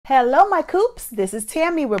Hello my coops, this is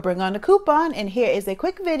Tammy. We're bringing on the coupon, and here is a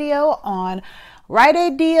quick video on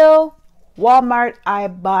Rite deal, Walmart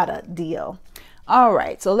Ibotta deal. All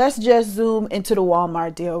right, so let's just zoom into the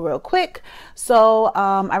Walmart deal real quick. So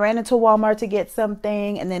I ran into Walmart to get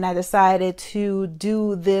something, and then I decided to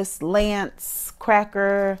do this Lance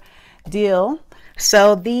cracker deal.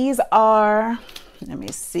 So these are, let me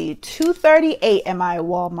see, $2.38 at my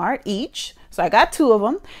Walmart each. So I got two of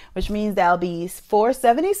them, which means that'll be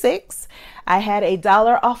 $4.76. I had a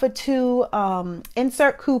 $1 off of two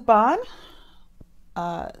insert coupon.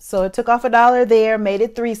 So it took off $1 there, made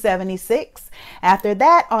it $3.76. After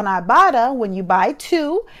that, on Ibotta, when you buy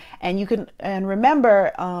two, and you can, and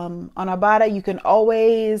remember, on Ibotta, you can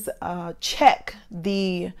always check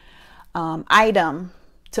the item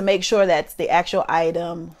to make sure that's the actual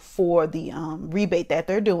item for the rebate that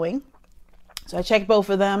they're doing. So I checked both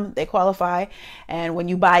of them, they qualify. And when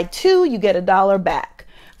you buy two, you get $1 back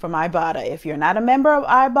from Ibotta. If you're not a member of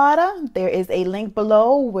Ibotta, there is a link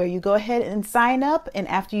below where you go ahead and sign up. And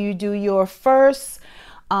after you do your first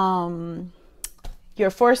order,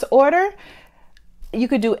 you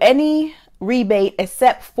could do any rebate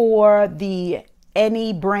except for the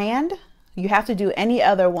any brand. You have to do any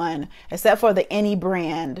other one except for the any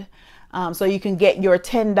brand. So you can get your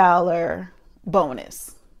 $10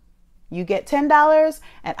 bonus. You get $10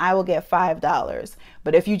 and I will get $5.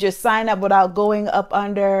 But if you just sign up without going up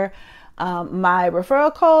under my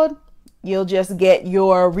referral code, you'll just get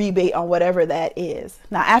your rebate on whatever that is.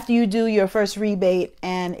 Now, after you do your first rebate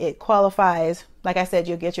and it qualifies, like I said,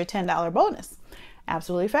 you'll get your $10 bonus.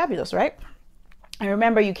 Absolutely fabulous, right? And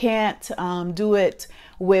remember, you can't do it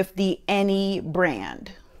with the any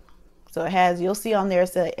brand. So it has, you'll see on there,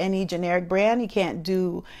 it's any generic brand. You can't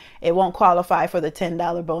do, it won't qualify for the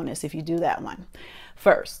 $10 bonus if you do that one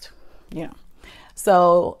first, you know.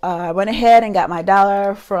 So I went ahead and got my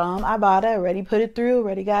 $1 from Ibotta, already put it through,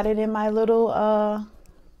 already got it in my little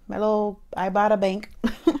Ibotta bank.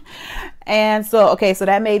 And so, okay, so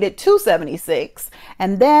that made it $2.76.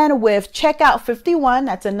 And then with Checkout 51,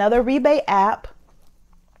 that's another rebate app.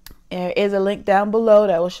 There is a link down below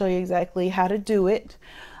that will show you exactly how to do it.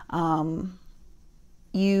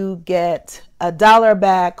 You get $1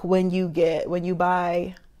 back when you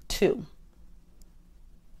buy two.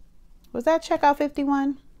 Was that Checkout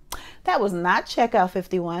 51? That was not Checkout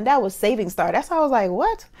 51. That was Saving Star. That's why I was like,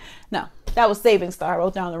 what? No, that was Saving Star. I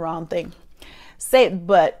wrote down the wrong thing.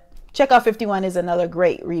 But Checkout 51 is another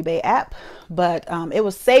great rebate app, but it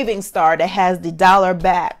was Saving Star that has the $1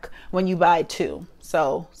 back when you buy two.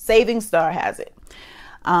 So Saving Star has it.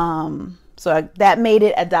 So that made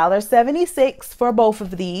it $1.76 for both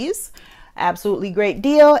of these. Absolutely great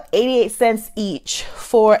deal. 88 cents each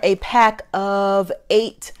for a pack of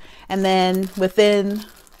 8. And then within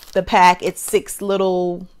the pack, it's 6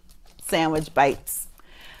 little sandwich bites.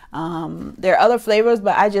 There are other flavors,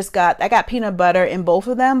 but I got peanut butter in both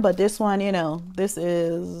of them. But this one, you know, this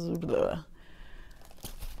is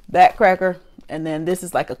that cracker. And then this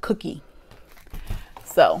is like a cookie.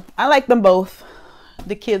 So I like them both.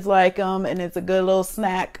 The kids like them, and it's a good little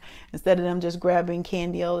snack instead of them just grabbing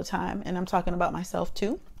candy all the time. And I'm talking about myself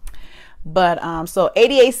too. But so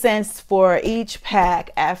 88 cents for each pack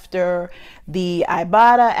after the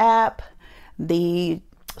Ibotta app, the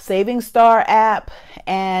Saving Star app,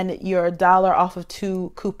 and your $1 off of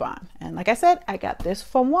two coupon. And like I said, I got this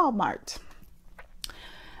from Walmart.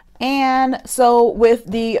 And so with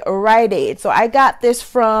the Rite, so I got this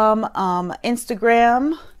from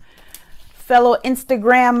Instagram, fellow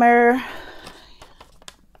Instagrammer,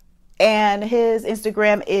 and his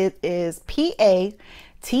Instagram is PATEL,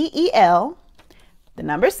 the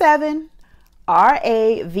number 7,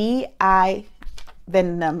 RAVI, then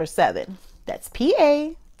the number 7. That's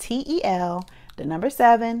PATEL, the number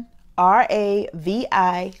 7,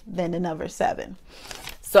 RAVI, then the number 7.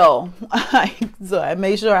 So I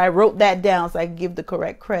made sure I wrote that down so I can give the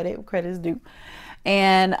correct credit. Credit is due.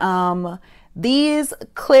 And these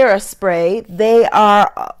Clear Spray, they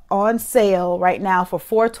are on sale right now for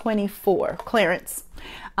 $4.24 clearance.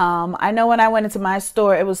 I know when I went into my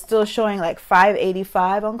store, it was still showing like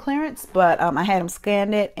 $5.85 on clearance, but I had them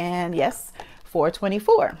scanned it, and yes,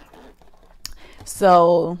 $4.24.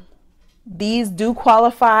 So these do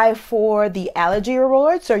qualify for the allergy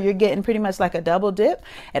reward, so you're getting pretty much like a double dip.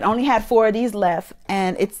 It only had 4 of these left,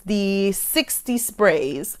 and it's the 60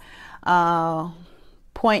 sprays.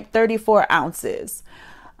 0.34 ounces.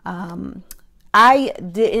 There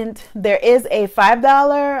is a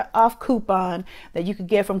 $5 off coupon that you could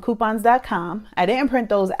get from coupons.com. I didn't print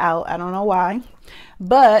those out. I don't know why,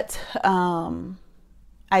 but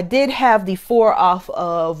I did have the 4 off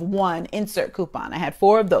of 1 insert coupon. I had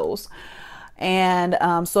 4 of those. And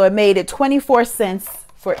so it made it 24 cents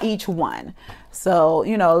for each one. So,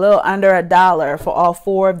 you know, a little under $1 for all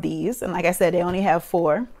 4 of these. And like I said, they only have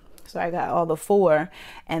 4. So I got all the 4.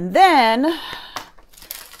 And then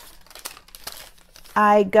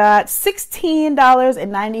I got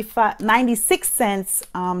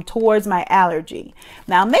 $16.96 towards my allergy.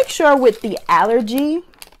 Now make sure with the allergy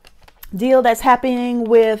deal that's happening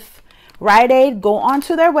with Rite Aid, go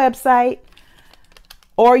onto their website,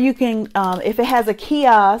 or you can, if it has a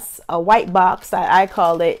kiosk, a white box, I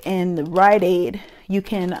call it, in Rite Aid, you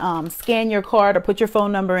can scan your card or put your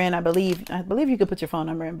phone number in. I believe you could put your phone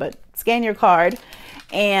number in, but scan your card,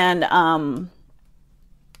 and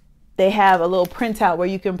they have a little printout where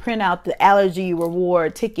you can print out the allergy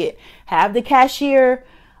reward ticket. Have the cashier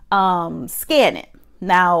scan it.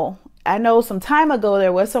 Now, I know some time ago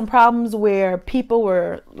there was some problems where people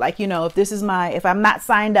were like, you know, if I'm not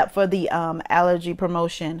signed up for the allergy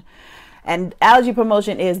promotion, and allergy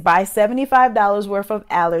promotion is buy $75 worth of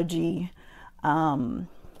allergy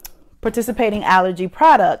participating allergy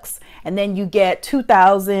products, and then you get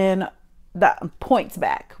 2,000 points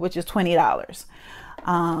back, which is $20.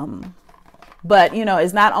 But, you know,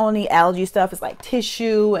 it's not only allergy stuff, it's like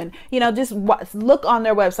tissue, and, you know, just look on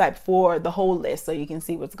their website for the whole list so you can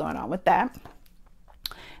see what's going on with that.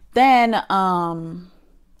 Then how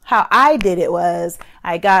I did it was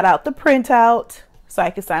I got out the printout so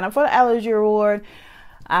I could sign up for the allergy reward.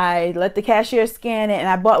 I let the cashier scan it, and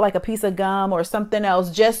I bought like a piece of gum or something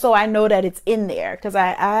else just so I know that it's in there, because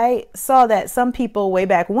I saw that some people way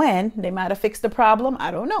back when, they might have fixed the problem,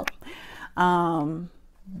 I don't know.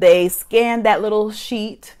 They scanned that little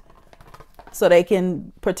sheet so they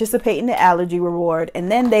can participate in the allergy reward, and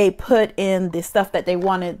then they put in the stuff that they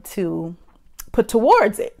wanted to put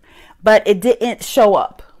towards it, but it didn't show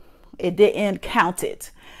up. It didn't count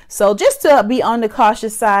it. So just to be on the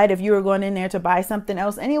cautious side, if you were going in there to buy something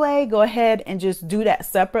else anyway, go ahead and just do that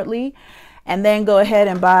separately, and then go ahead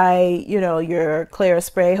and buy, you know, your clear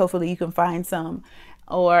spray. Hopefully you can find some,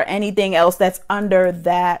 or anything else that's under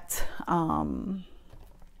that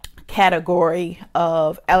category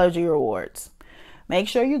of allergy rewards. Make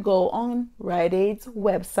sure you go on Rite Aid's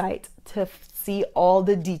website to see all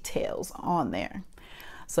the details on there,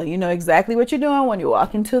 so you know exactly what you're doing when you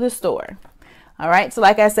walk into the store. All right, so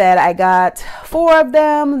like I said, I got 4 of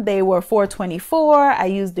them. They were $4.24. I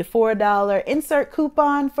used the $4 insert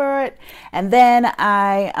coupon for it, and then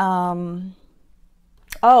I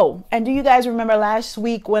oh, and do you guys remember last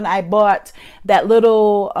week when I bought that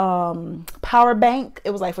little power bank?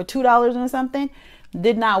 It was like for $2 and something.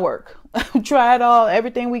 Did not work. Tried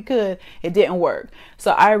everything we could. It didn't work.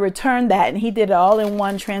 So I returned that, and he did it all in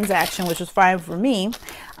one transaction, which was fine for me.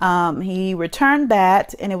 He returned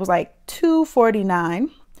that, and it was like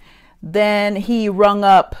 $2.49. Then he rung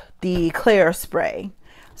up the clear spray.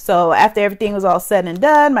 So after everything was all said and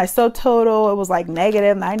done, my subtotal, it was like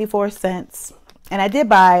negative 94 cents. And I did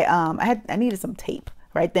buy, I needed some tape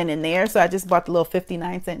right then and there. So I just bought the little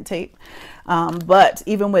 59-cent tape. But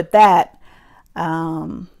even with that,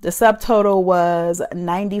 the subtotal was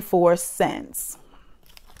 94 cents.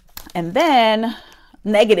 And then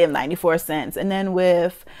negative 94 cents. And then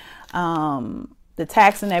with the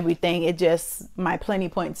tax and everything, it just, my Plenty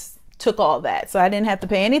Points took all that. So I didn't have to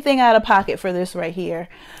pay anything out of pocket for this right here.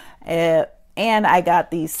 And I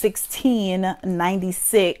got the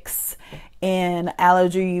 $16.96 in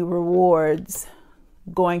allergy rewards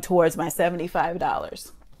going towards my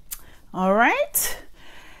 $75. All right.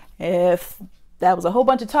 If that was a whole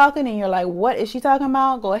bunch of talking and you're like, what is she talking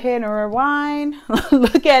about? Go ahead and rewind,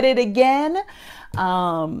 look at it again.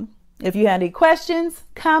 If you had any questions,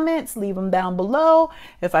 comments, leave them down below.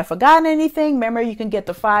 If I forgot anything, remember you can get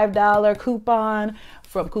the $5 coupon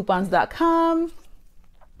from coupons.com,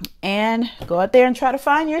 and go out there and try to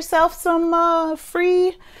find yourself some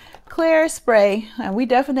free clear spray. And we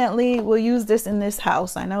definitely will use this in this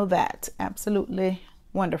house. I know that. Absolutely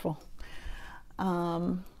wonderful.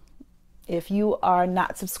 If you are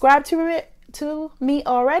not subscribed to me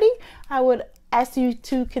already, I would ask you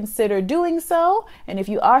to consider doing so. And if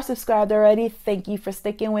you are subscribed already, thank you for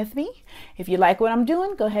sticking with me. If you like what I'm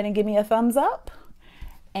doing, go ahead and give me a thumbs up.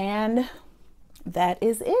 And that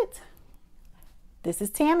is it. This is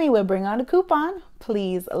Tammy with Bring On the Coupon.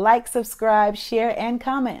 Please like, subscribe, share, and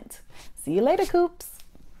comment. See you later, Coops.